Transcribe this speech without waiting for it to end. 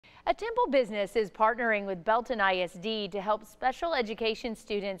A Temple business is partnering with Belton ISD to help special education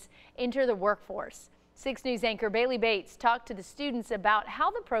students enter the workforce. 6 News anchor Bailey Bates talked to the students about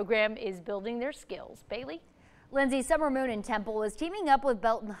how the program is building their skills. Bailey? Lindsay, Summer Moon in Temple is teaming up with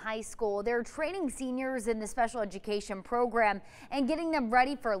Belton High School. They're training seniors in the special education program and getting them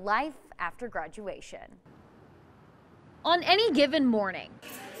ready for life after graduation. On any given morning,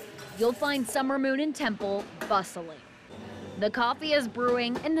 you'll find Summer Moon in Temple bustling. The coffee is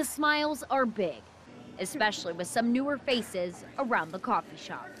brewing and the smiles are big, especially with some newer faces around the coffee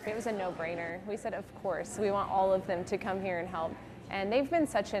shop. It was a no-brainer. We said, of course, we want all of them to come here and help. And they've been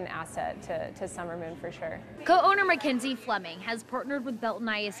such an asset to Summer Moon for sure. Co-owner Mackenzie Fleming has partnered with Belton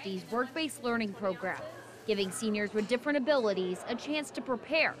ISD's work-based learning program, giving seniors with different abilities a chance to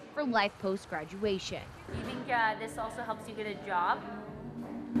prepare for life post-graduation. Do you think this also helps you get a job?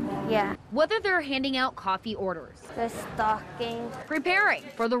 Yeah. Whether they're handing out coffee orders, The stocking. preparing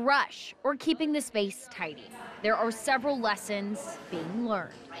for the rush, or keeping the space tidy, there are several lessons being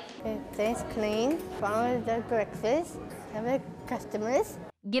learned. Things clean, follow the breakfast, have a customers.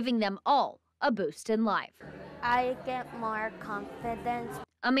 Giving them all a boost in life. I get more confidence.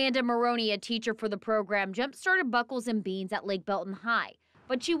 Amanda Maroney, a teacher for the program, jump-started Buckles and Beans at Lake Belton High,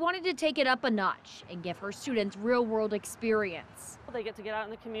 but she wanted to take it up a notch and give her students real-world experience. They get to get out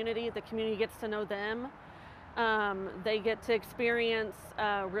in the community gets to know them. They get to experience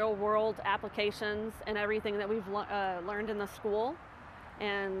real-world applications and everything that we've learned in the school.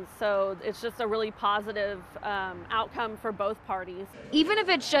 And so it's just a really positive outcome for both parties. Even if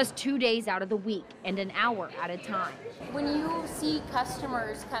it's just 2 days out of the week and an hour at a time. When you see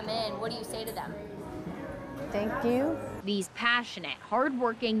customers come in, what do you say to them? Thank you. These passionate,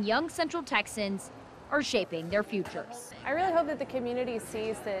 hardworking young Central Texans are shaping their futures. I really hope that the community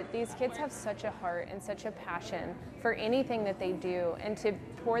sees that these kids have such a heart and such a passion for anything that they do, and to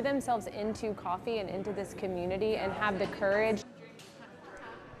pour themselves into coffee and into this community and have the courage.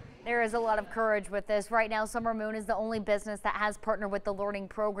 There is a lot of courage with this. Right now, Summer Moon is the only business that has partnered with the learning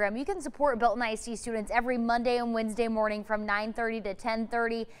program. You can support Belton ISD students every Monday and Wednesday morning from 9:30 to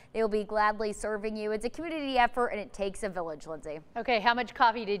 10:30. They will be gladly serving you. It's a community effort and it takes a village, Lindsay. Okay, how much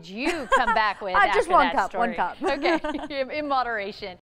coffee did you come back with Just after one that cup, story? one cup. Okay, in moderation.